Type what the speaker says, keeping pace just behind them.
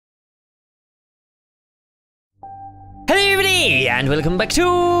Hey, and welcome back to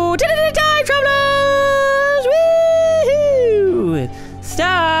Time Travelers! Woo!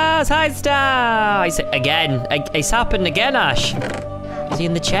 Stars, hi Stars! Again, it's happened again, Ash. Is he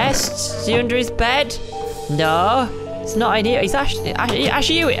in the chest? Is he under his bed? No, it's not in here. It's Ash,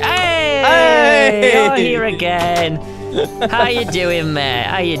 you? Hey! You're here again. How you doing, mate?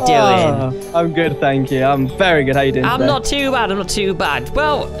 How you doing? Oh, I'm good, thank you. I'm very good. How you doing today? I'm not too bad.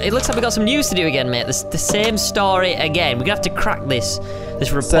 Well, it looks like we got some news to do again, mate. The same story again. We're gonna have to crack this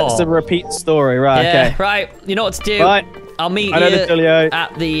report. So it's a repeat story, right? Yeah, okay. right. You know what to do. Right. I'll meet you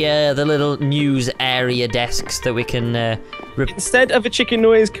at the little news area desks that we can. Instead of a chicken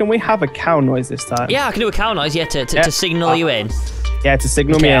noise, can we have a cow noise this time? Yeah, I can do a cow noise. Yeah, to signal you in. Yeah, to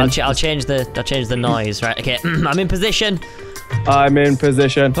signal me in. I'll change the noise. Right. Okay. I'm in position. I'm in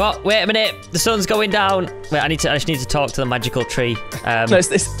position. Oh, wait a minute. The sun's going down. Wait, I just need to talk to the magical tree. No, is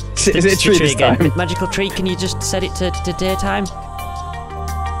it a tree this again? time? Magical tree, can you just set it to daytime?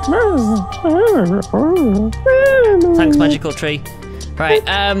 Thanks, magical tree. Right,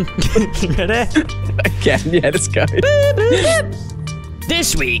 ready? Again, yeah, let's go.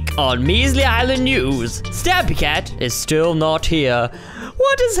 This week on Measly Island News, Stampy Cat is still not here.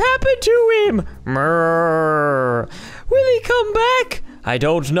 What has happened to him? Mrrr. Will he come back? I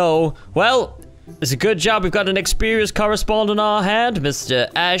don't know. Well, it's a good job we've got an experienced correspondent on our hand, Mr.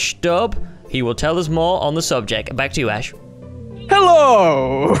 Ash Dub. He will tell us more on the subject. Back to you, Ash.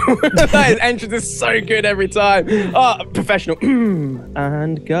 Hello! That entrance is so good every time. Professional.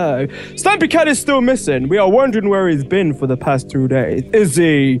 And go. Stampy Cat is still missing. We are wondering where he's been for the past 2 days. Is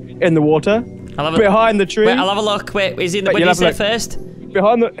he in the water? Behind the tree? Wait, I'll have a look. Wait, is he in the... What did you say first?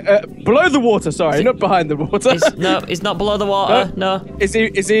 Behind the... below the water, sorry. Not behind the water. No, he's not below the water. No. Is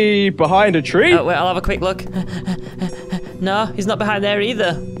he behind a tree? Wait, I'll have a quick look. No, he's not behind there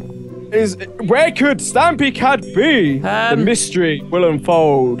either. Where could Stampy Cat be? The mystery will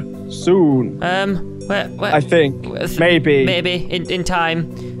unfold soon. Where? I think. Maybe. Maybe in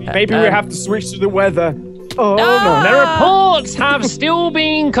time. Maybe we have to switch to the weather. Oh no. The reports have still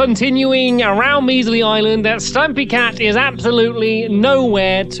been continuing around Measly Island that Stampy Cat is absolutely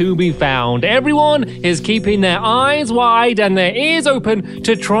nowhere to be found. Everyone is keeping their eyes wide and their ears open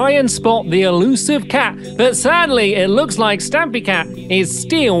to try and spot the elusive cat. But sadly, it looks like Stampy Cat is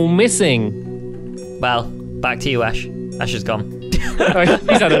still missing. Well, back to you, Ash. Ash is gone.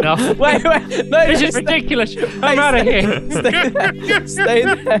 He's had enough. Wait. No, this is ridiculous. I'm out of here. Stay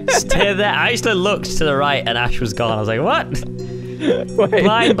there. Stay there. I actually looked to the right and Ash was gone. I was like, what? Wait,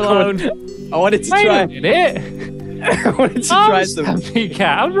 mind blown. I wanted to try. Wait a minute. I wanted to try some. Stampy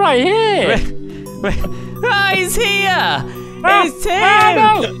Cat, I'm right here. Oh, he's here. It's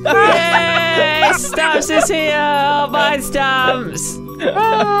him. No. Yay! Stamps is here. Oh, my Stamps.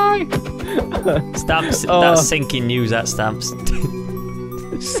 Bye. Stamps. That's sinking news. That Stamps.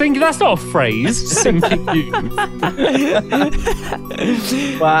 Sinking. That's not a phrase. Sinking news.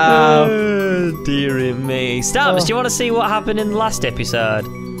 Wow. Oh, dearie me. Stamps, do you want to see what happened in the last episode?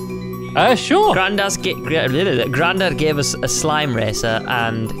 Sure. Grandad gave us a slime racer,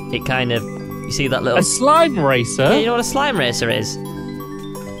 and it kind of, you see that little... A slime racer? Yeah, you know what a slime racer is?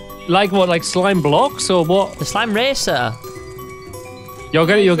 Like what, like slime blocks or what? The slime racer. You're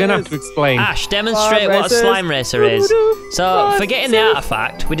gonna have to explain. Ash, demonstrate what a slime racer is. So, for getting the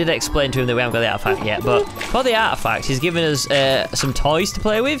artifact, we did explain to him that we haven't got the artifact yet, but for the artifact, he's given us some toys to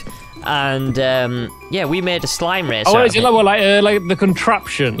play with, and yeah, we made a slime racer. Oh, is it like the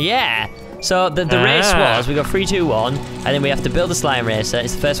contraption? Yeah. So the race was, we got 3, 2, 1, and then we have to build a slime racer.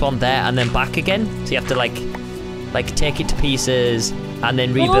 It's the first one there and then back again. So you have to like take it to pieces and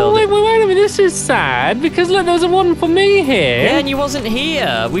then rebuild it. Wait a minute, this is sad because look, there was a one for me here. Yeah, and you wasn't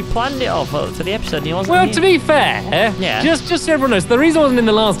here. We planned it all for the episode and you wasn't here. Well, to be fair, yeah. just so everyone knows, the reason I wasn't in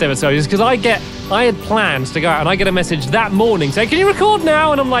the last episode is because I had plans to go out and I get a message that morning saying, can you record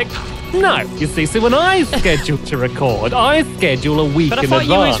now? And I'm like, no, you see, so when I schedule to record, I schedule a week in advance. But I thought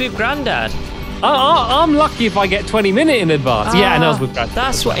you was with Grandad. I'm lucky if I get 20 minutes in advance. Yeah, and I was with Grandad.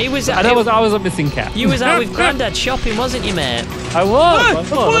 That's what, he was... And I was a missing cat. You was out with Grandad shopping, wasn't you, mate? I was.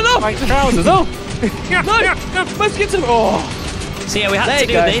 Pull it up. My trousers. Oh. No, let's get some... Oh. So yeah, we had to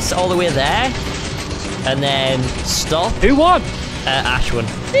do this all the way there, and then stop. Who won? Ash won.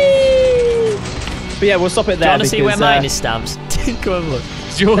 But yeah, we'll stop it there. Do you want to see where mine is, Stamps? Go and look.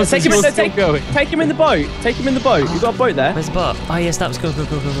 Take him in the boat. Take him in the boat. You've got a boat there. Where's the boat? Oh yeah, Stamps, go.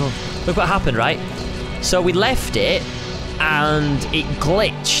 Look what happened, right? So we left it, and it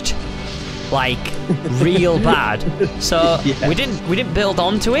glitched, like real bad. So yeah. we didn't build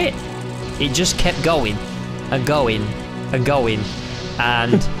onto it. It just kept going and going and going,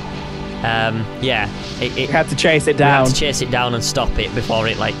 and yeah, We had to chase it we had down. to chase it down and stop it before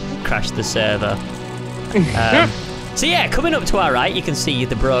it like crashed the server. So yeah, coming up to our right, you can see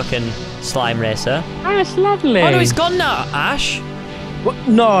the broken slime racer. Oh, it's lovely. Oh no, it's gone now, Ash. What?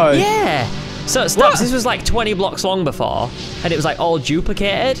 No. Yeah. So Stabs, this was like 20 blocks long before, and it was like all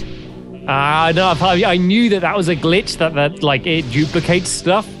duplicated. No, I knew that was a glitch that like it duplicates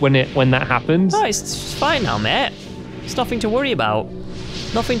stuff when that happens. Oh, it's fine now, mate. It's nothing to worry about.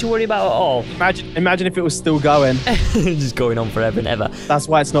 Nothing to worry about at all. Imagine if it was still going. Just going on forever and ever. That's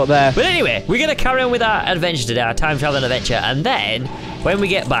why it's not there. But anyway, we're going to carry on with our adventure today, our time traveling adventure, and then when we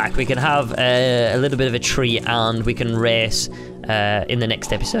get back, we can have a little bit of a treat and we can race in the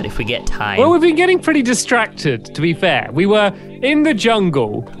next episode if we get time. Well, we've been getting pretty distracted, to be fair. We were in the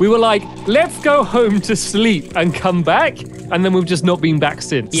jungle. We were like, let's go home to sleep and come back. And then we've just not been back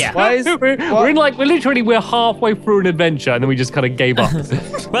since. Yeah. We're halfway through an adventure and then we just kind of gave up.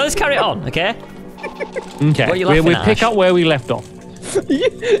 Well, let's carry it on, okay? Okay. What are you laughing we at, pick Ash? up where we left off.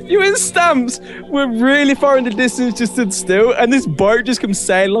 You and Stamps were really far in the distance, just stood still, and this boat just comes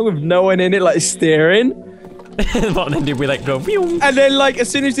sailing along with no one in it, like steering. What then did we like go? Phew. And then, like, as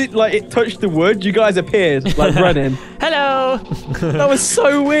soon as it touched the wood, you guys appeared, like running. Hello. That was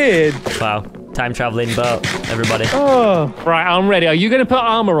so weird. Wow. Time traveling boat, everybody. Oh, Right, I'm ready. Are you going to put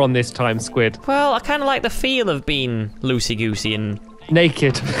armor on this time, Squid? Well, I kind of like the feel of being loosey-goosey and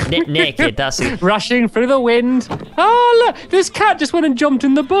Naked. naked. That's it. Rushing through the wind. Oh, look, this cat just went and jumped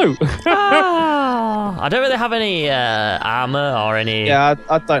in the boat. I don't really have any armor or any yeah,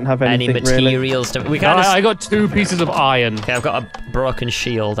 I don't have any anything really. materials. We kind of. I got 2 pieces of iron. Okay, I've got a broken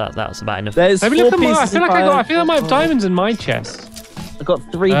shield. That's about enough. There's Maybe 4 look at pieces I feel of like iron. I feel like I might have diamonds in my chest. I got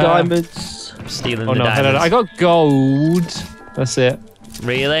 3 diamonds. Stealing Oh the no, diamonds. I got gold. That's it.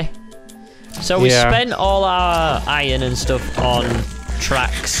 Really? So we Yeah. spent all our iron and stuff on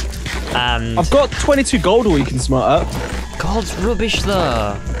tracks, and I've got 22 gold all you can smart up. gold's rubbish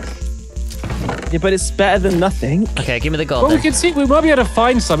though. Yeah, but it's better than nothing. Okay, give me the gold. Well, we then. can see. We might be able to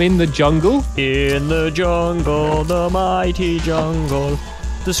find some in the jungle. In the jungle, the mighty jungle,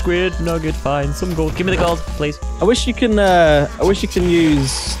 the squid nugget finds some gold. Give me the gold, please. I wish you can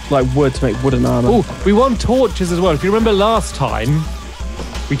use like wood to make wooden armor. Oh, we want torches as well. If you remember last time,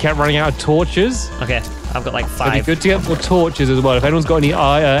 we kept running out of torches. Okay, I've got like It'd 5. be good to get more torches as well. If anyone's got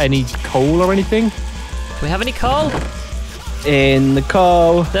any coal or anything. Do we have any coal? In the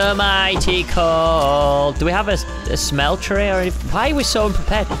coal. The mighty coal. Do we have a smeltery or anything? Why are we so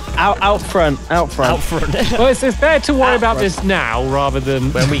unprepared? Out front. Out front. Well, it's better to worry about this now rather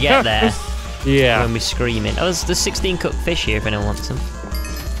than When we get there, Yeah. when we're screaming. Oh, there's 16 cooked fish here if anyone wants them.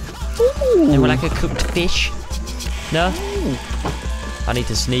 Anyone like a cooked fish? No? I need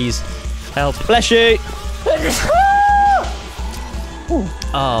to sneeze. Help. Fleshy.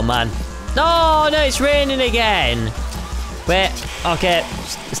 Oh, man. No, it's raining again. Wait, okay.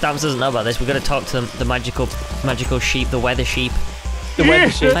 Stamps doesn't know about this. We're going to talk to the magical sheep, the weather sheep. The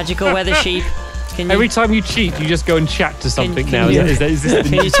weather sheep. Magical weather sheep. Can you, Every time you cheat, you just go and chat to something can now. you- Is this the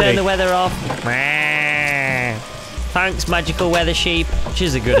can new you turn thing? the weather off? Thanks, magical weather sheep.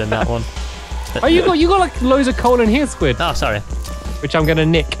 She's a good one, that one. Oh, you got like loads of coal in here, Squid, Oh, sorry. which I'm gonna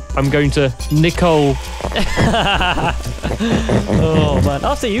nick. I'm going to nickel. Oh, man.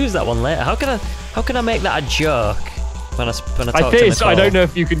 I'll have to use that one later. How can I make that a joke when I talk to Nicole? I don't know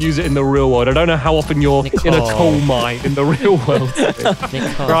if you can use it in the real world. I don't know how often you're in a Nicole. coal mine in the real world.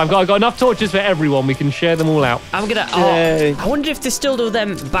 Nicole. Right, I've got enough torches for everyone. We can share them all out. I'm gonna. Yay. Oh, I wonder if they still do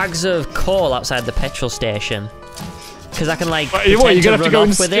them bags of coal outside the petrol station. Because I can like. What, you're pretend gonna have to run go off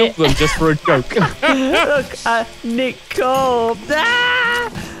and with steal it. them just for a joke. Look, Nicole. Ah!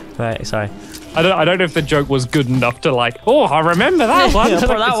 Right, sorry. I don't know if the joke was good enough to like. Oh, I remember that one.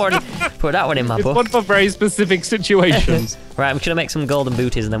 Put that one in my It's book. one for very specific situations. Right, I'm just gonna make some golden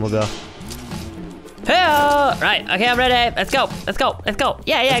booties and then we'll go. Hey, right, okay, I'm ready. Let's go.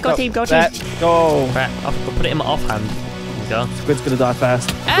 Yeah, go team. Let's go. Right, I'll put it in my offhand. There we go. Squid's gonna die fast.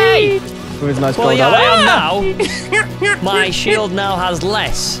 Hey! With his nice Well, gold yeah, armor. I am now. My shield now has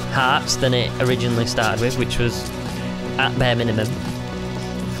less hearts than it originally started with, which was at bare minimum.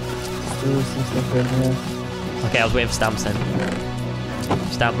 There's some stuff in here. Okay, I was waiting for Stamps then.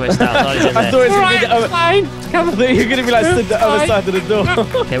 Where's Stamps? Oh, he's in I there. thought it was gonna be the other. Fine. Come I thought you were gonna be like stood the other side of the door.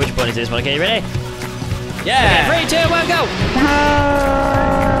 Okay, which one is this one? Okay, you ready? Yeah. Okay, 3, 2, 1, go!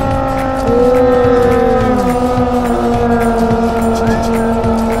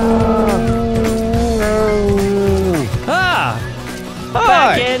 Ah!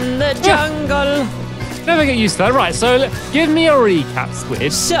 Back in the jungle. Never get used to that. Right, so give me a recap,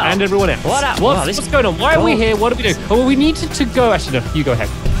 Squid, So, and everyone else. what up- What's, wow, this what's is going on? Why are we cool. here? What are we doing? Oh, well, we needed to go. Actually, no, you go ahead.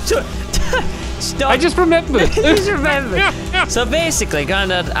 Stop. I just remembered. Just remembered. So basically,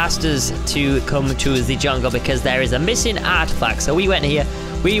 Grandad asked us to come to the jungle because there is a missing artifact. So we went here.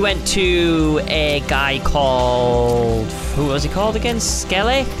 We went to a guy called... Who was he called again?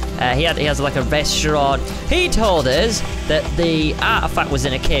 Skelly? He has like a restaurant. He told us that the artifact was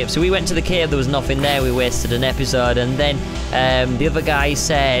in a cave. So we went to the cave. There was nothing there. We wasted an episode. And then the other guy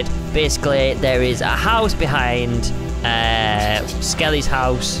said, basically, there is a house behind Skelly's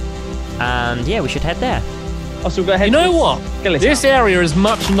house. And yeah, we should head there. Oh, so we'll go ahead. You know what? This area is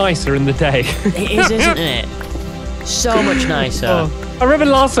much nicer in the day. It is, isn't it? So much nicer. Oh, I remember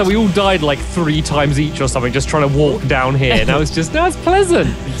last time we all died like 3 times each or something just trying to walk down here. Now it's pleasant.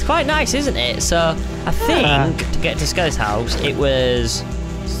 It's quite nice, isn't it? So I think to get to Skelly's house, it was...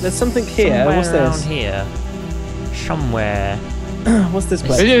 There's something here. What's around this? Here. Somewhere. What's this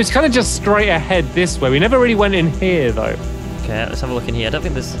place? It's kind of just straight ahead this way. We never really went in here though. Okay, let's have a look in here. I don't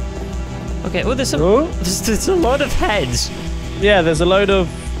think there's... Okay, well, there's a lot of heads. Yeah, there's a load of...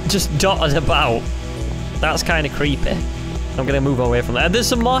 Just dotted about. That's kind of creepy. I'm going to move away from that. There's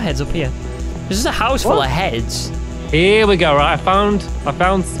some more heads up here. This is a house full of heads. Here we go, right? I found,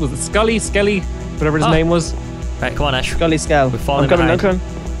 was it Skelly, whatever his name was? Right, come on, Ash. Scully Scale. We're falling I'm coming.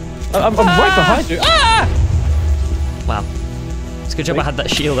 I'm right behind you. Ah! Wow. It's a good job I had that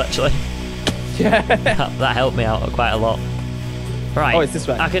shield, actually. Yeah. That helped me out quite a lot. Right. Oh, it's this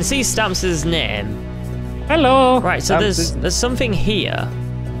way. I can see Stamps' name. Hello. Right, so there's something here.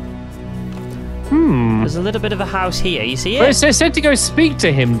 There's a little bit of a house here. You see it? But it said to go speak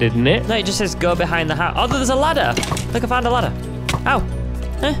to him, didn't it? No, it just says go behind the house. Oh, there's a ladder. Look, I found a ladder. Ow.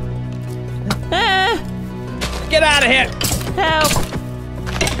 Get out of here. Help.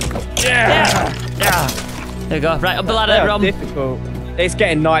 Yeah. There we go. Right, up the ladder, That's Rom. difficult. It's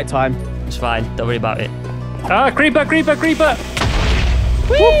getting night time. It's fine. Don't worry about it. Ah, creeper.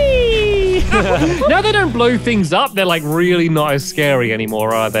 Whee! Now they don't blow things up. They're like really not as scary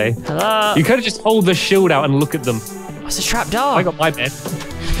anymore, are they? Hello. You could have just hold the shield out and look at them. What's a trap door? I got my bed.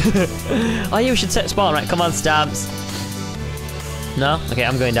 Oh, yeah, we should set spawn. Right, come on, Stamps. No? Okay,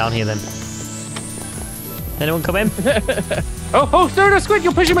 I'm going down here then. Anyone come in? Oh, no, Squid,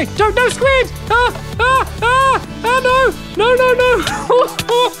 you're pushing me. No, Squid! No.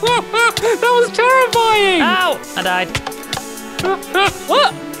 That was terrifying. Ow! I died.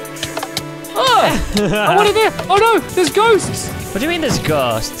 What? What are there? Oh no, there's ghosts. What do you mean there's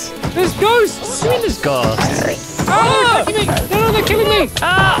ghosts? There's ghosts. What do you mean there's ghosts? Oh, they're killing me. No, they're killing me.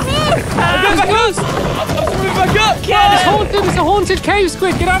 There's ghosts. Move back up. It's a haunted cave,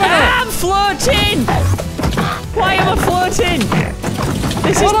 Squid. Get out of there. I'm floating! Why am I floating?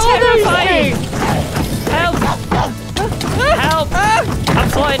 This is What are these terrifying! things? Help! Help! I'm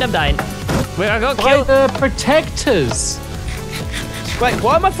floating, I'm dying. Wait, I got By killed. the protectors. Wait,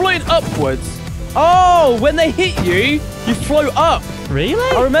 why am I floating upwards? Oh, when they hit you, you float up. Really?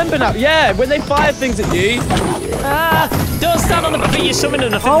 I remember now. Yeah, when they fire things at you. Don't stand on the feet, you're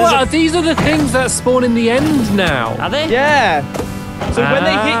summoning. Oh, these are the things that spawn in the end now. Are they? Yeah. So when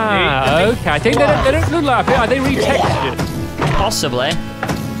they hit you. Okay. I think they don't look like it. Are they retextured? Possibly.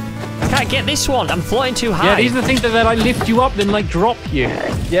 Can't get this one. I'm floating too high. Yeah, these are the things that like lift you up, then like drop you.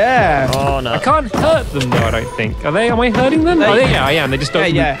 Yeah. Oh no. I can't hurt them though. I don't think. Am I hurting them? Yeah, I am. They just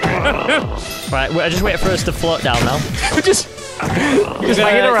don't. Yeah. Right, I just wait for us to float down now. just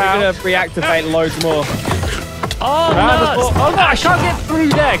hanging around. You're gonna reactivate loads more. Oh no! Oh no! I can't get through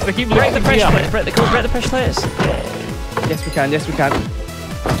there because I keep Break the lifting me pressure up. plate. Break the pressure plates. Yes, we can.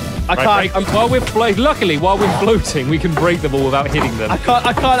 I Right, can't. while we're luckily, while we're floating, we can break them all without hitting them. I can't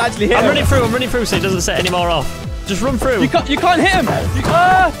actually hit I'm him. running through so it doesn't set any more off. Just run through. You can't hit him.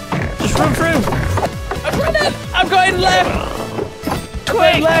 Just run through. I'm going left.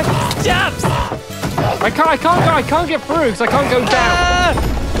 Quick! Left. Jabs! I can't get through because I can't go down.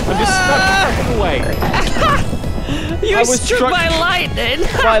 I'm just stuck away. You I was struck by lightning.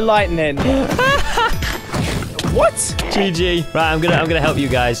 By lightning. What? GG. Right, I'm gonna help you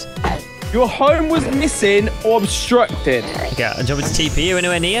guys. Your home was missing or obstructed. Okay, I'm jumping to TP you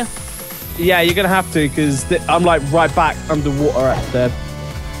anywhere near. Yeah, you're gonna have to because I'm like right back underwater at the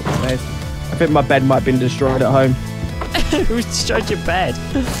place. I think my bed might have been destroyed at home. Who's destroyed your bed?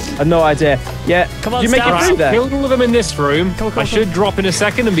 I've no idea. Yeah, Come on, you make it Stamps. through there. Killed all of them in this room. Come on, I should drop in a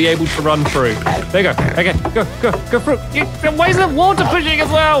second and be able to run through. There you go. Okay, go through. Why is the water pushing as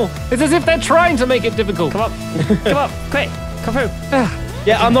well? It's as if they're trying to make it difficult. Come up, quick, come through.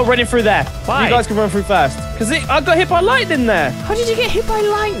 Yeah, I'm not running through there. Why? You guys can run through first. Because I got hit by lightning there. How did you get hit by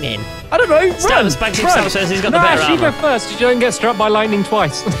lightning? I don't know. Stamps, back to Stamps first. He's got the better she go armor. first. You don't get struck by lightning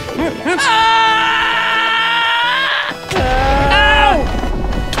twice.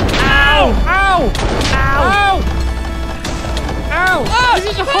 Ow!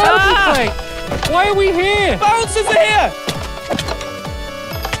 Why are we here? Bouncers are here!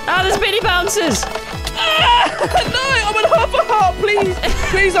 Ah, there's mini bouncers. No, I'm on half a heart, please.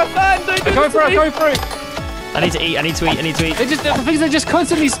 Please, I'm fine. Don't do Go this for to it, me. go for it. I need to eat. I need to eat. I need to eat. They're just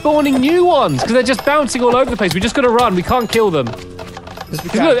constantly spawning new ones because they're just bouncing all over the place. We just got to run. We can't kill them. Because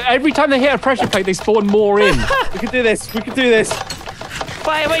look, every time they hit a pressure plate, they spawn more in. We can do this. We can do this.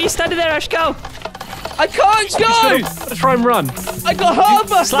 Why are you standing there, Ash? Go. I can't go. Let's try and run. I got half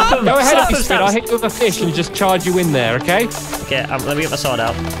a Slap him. Go ahead, Slap him, Squid. Stamps. I'll hit you with a fish and just charge you in there, okay? Okay, let me get my sword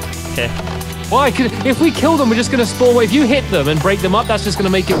out. Okay. Why? If we kill them, we're just going to spawn. If you hit them and break them up, that's just going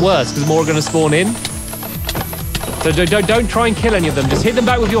to make it worse because more are going to spawn in. So don't try and kill any of them. Just hit them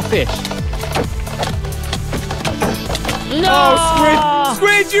back with your fish. No. Oh,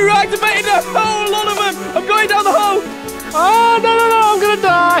 Squid, you activated a whole lot of them. I'm going down the hole. Oh, no, I'm going to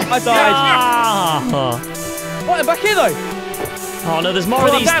die. I died. Ah. What, I'm back here, though. Oh, no, there's more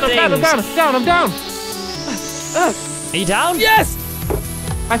of these things. I'm down. Are you down? Yes.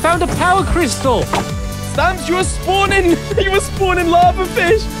 I found a power crystal. Stamps, you were spawning. You were spawning lava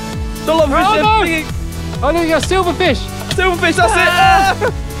fish. The lava fish. Oh, No. Oh, no, you got silverfish. Silverfish, that's it.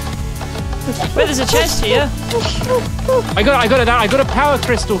 Wait, there's a chest here. I got it out. I got a power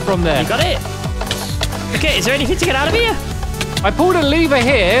crystal from there. You got it? Okay, is there anything to get out of here? I pulled a lever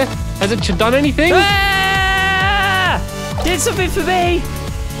here. Has it done anything? Ah! Did something for me.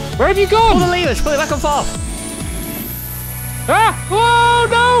 Where have you Pull the gone? levers, pull it back and forth. Ah! Whoa,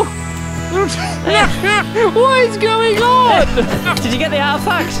 no! What is going on? Did you get the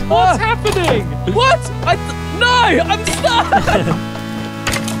artifact? What's happening? What? No, I'm stuck.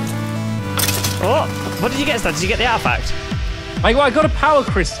 Oh, what did you get, Stan? Did you get the artifact? I got a power I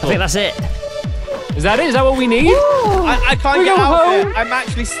crystal. think that's it. Is that it? Is that what we need? I can't We get go out home. here. I'm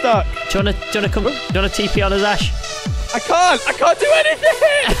actually stuck. Do you wanna TP on us, Ash? I can't do anything.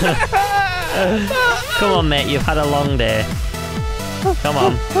 Come on, mate, you've had a long day. Come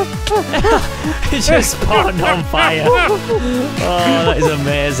on. It just spawned on fire. Oh, that is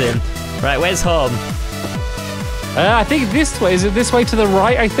amazing. Right, where's home? I think this way. Is it this way to the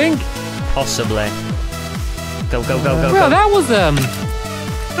right, I think? Possibly. Go. Well, that was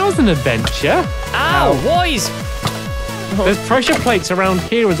an adventure. Ow, boys! There's pressure plates around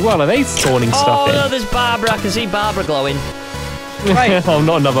here as well. Are they spawning Oh, stuff in? no, there's Barbara. I can see Barbara glowing. Right. Oh,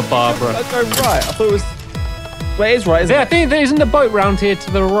 not another Barbara. That's going right. I thought it was. Wait, it is right, isn't Yeah, I it? think there isn't a boat round here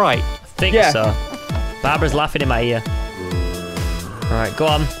to the right. I think Yeah. so. Barbara's laughing in my ear. Alright, go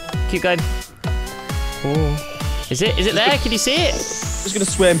on. Keep going. Is it there? Can you see it? I'm just gonna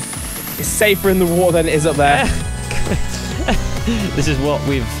swim. It's safer in the water than it is up there. This is what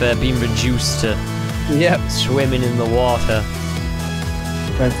we've been reduced to. Yep. Swimming in the water.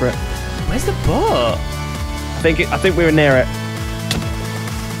 Going for it. Where's the boat? I think we were near it.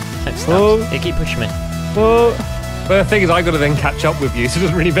 Thanks, Oh. Stamps. Hey, keep pushing me. Oh. But the thing is, I got to then catch up with you, so it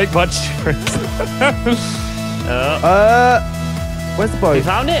doesn't really make much difference. Where's the boat? You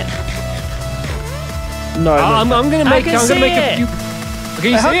found it? No. I'm gonna make. can I'm gonna see make it. a few.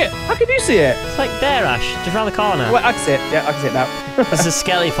 Can you see it? How can you see it? It's like there, Ash. Just around the corner. Wait, I can see it. Yeah, I can see it now. There's a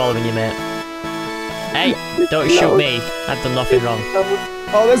skelly following you, mate. Hey, don't shoot me. I've done nothing wrong.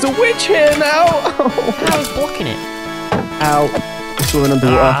 Oh, there's a witch here now. I was blocking it. Ow. I'm swimming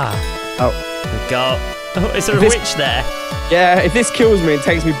underwater. Ah, Oh. there we go. Oh, is there a This- witch there? Yeah, if this kills me and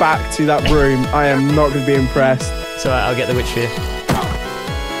takes me back to that room, I am not going to be impressed. It's alright, I'll get the witch for you. Here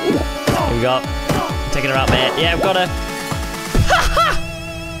we go. I'm taking her out, mate. Yeah, I've got her.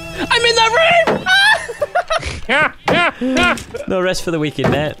 I'm in that room! No rest for the wicked,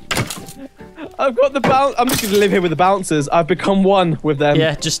 mate. I've got the bounce. I'm just going to live here with the bouncers. I've become one with them.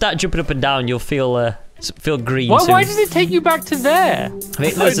 Yeah, just start jumping up and down. You'll feel green soon. Why does it take you back to there? I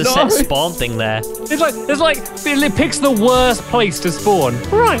think there's a set spawn thing there. It's like it picks the worst place to spawn.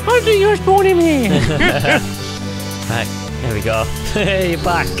 Right, I think you're spawning here. Right, there we go. You're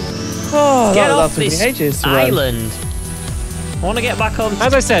back. Oh, Get that off took me this ages to run. island. I want to get back on.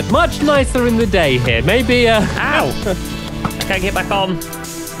 As I said, much nicer in the day here. Maybe Ow! I can't get back on.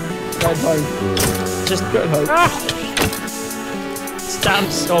 Go home. Just Go home.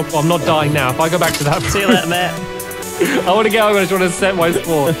 Stamps. Oh, I'm not dying now. If I go back to that, See you later, mate. I want to get home. I just want to set my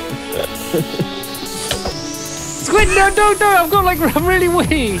spawn. Squid, no, I'm really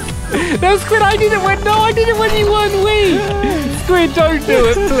weak. No, Squid, I did it when you weren't weak. Squid, don't do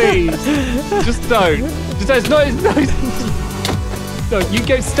it, please. Just don't. It's not. No, you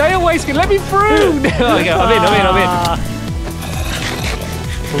go. Stay away, Squid. Let me through. There we go. I'm in.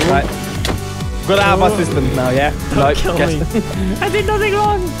 Right. Got out of my system now, yeah? Don't kill me. I did nothing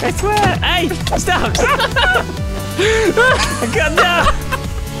wrong. I swear. Hey, Stamps. I got down.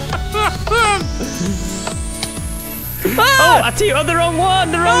 Oh, I teed on the wrong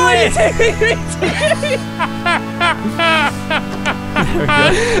one. The wrong way.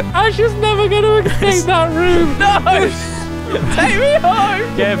 Ash is never going to escape that room. No! Take me home!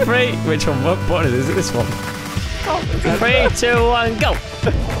 Okay, 3. Which one? What button is it? This one. 3, 2, 1,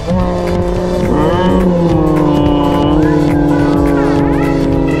 go.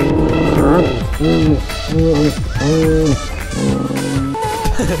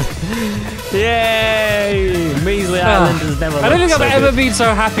 Yay! Measly Island has never I don't think looked I've so ever good. been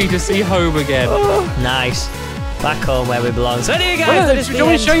so happy to see home again. Nice. Back home where we belong. So anyway, guys, Well, that is do the you want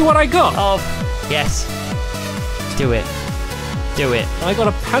me end to show you what I got? of... Yes. Do it. Do it. I got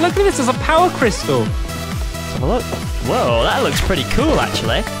a... Look at this, there's a power crystal. Let's have a look. Whoa, that looks pretty cool,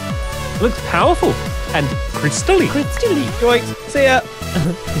 actually. It looks powerful and crystally. Wait, see ya.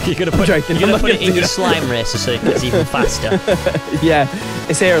 You're gonna put, joking, you're I'm gonna not put it gonna in do your that. slime racer so it's even faster. Yeah,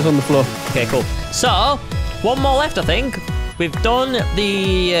 it's here, it's on the floor. Okay, cool. So, one more left, I think. We've done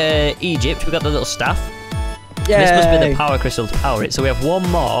the Egypt. We've got the little staff. Yeah. This must be the power crystal to power it. So we have one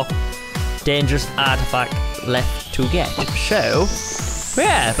more dangerous artifact left to get. So,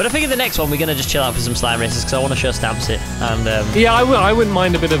 yeah. But I figure the next one we're gonna just chill out for some slime races because I want to show Stamps it. And Yeah, I wouldn't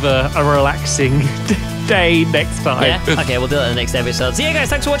mind a bit of a relaxing day next time. yeah. Okay, we'll do it in the next episode. So yeah, guys,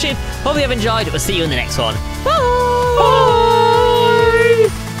 thanks for watching. Hope you have enjoyed. We'll see you in the next one. Bye.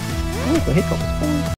 Ooh, the hiccups.